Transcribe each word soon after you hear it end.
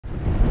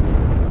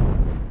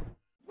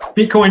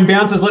Bitcoin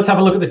bounces. Let's have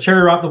a look at the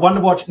cherry ripe, the one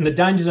to watch, and the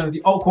danger zone of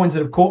the altcoins that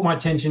have caught my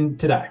attention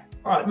today.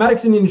 All right,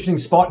 MATIC's an interesting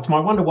spot. It's my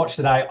one to watch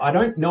today. I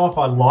don't know if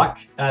I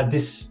like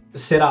this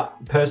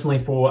setup personally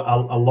for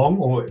a long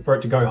or for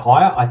it to go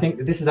higher. I think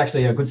that this is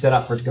actually a good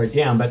setup for it to go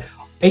down, but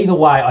either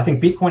way, I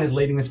think Bitcoin is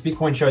leading this.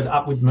 Bitcoin shows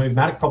upward move.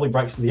 MATIC probably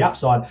breaks to the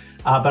upside,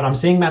 but I'm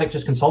seeing MATIC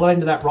just consolidate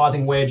into that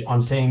rising wedge.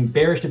 I'm seeing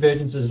bearish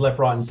divergences left,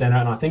 right, and center,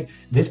 and I think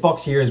this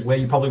box here is where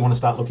you probably want to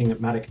start looking at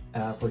MATIC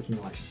for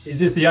accumulation. Is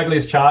this the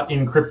ugliest chart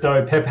in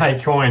crypto? Pepe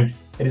coin.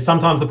 It is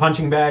sometimes the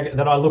punching bag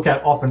that I look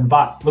at often,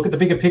 but look at the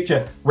bigger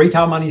picture.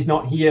 Retail money's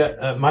not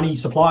here. Money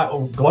supply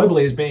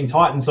globally is being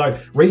tightened. So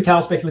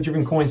retail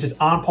speculative-driven coins just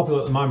aren't popular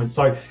at the moment.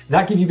 So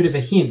that gives you a bit of a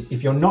hint.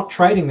 If you're not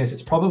trading this,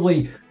 it's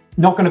probably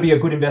not going to be a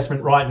good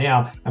investment right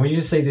now. And we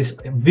just see this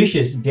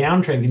vicious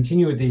downtrend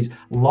continue with these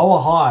lower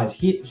highs,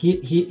 hit.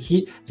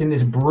 It's in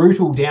this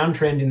brutal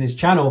downtrend in this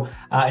channel.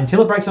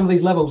 Until it breaks some of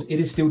these levels, it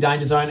is still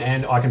danger zone,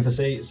 and I can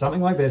foresee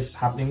something like this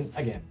happening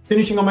again.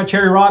 Finishing on my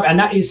cherry ripe, and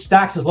that is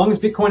stacks. As long as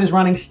Bitcoin is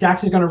running,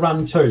 stacks is going to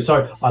run too.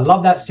 So I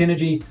love that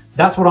synergy.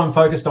 That's what I'm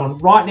focused on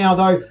right now,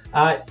 though.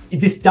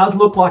 This does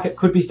look like it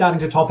could be starting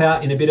to top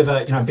out in a bit of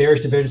a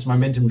bearish divergence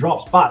momentum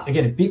drops. But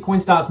again, if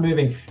Bitcoin starts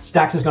moving,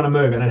 stacks is going to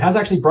move, and it has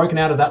actually broken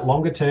out of that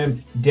longer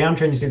term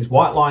downtrend. You see this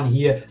white line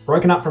here,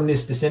 broken up from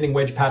this descending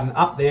wedge pattern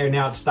up there.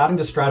 Now it's starting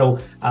to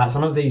straddle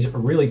some of these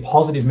really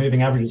positive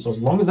moving averages. So as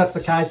long as that's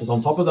the case, it's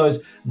on top of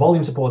those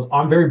volume supports.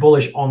 I'm very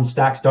bullish on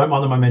stacks. Don't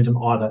mind the momentum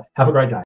either. Have a great day.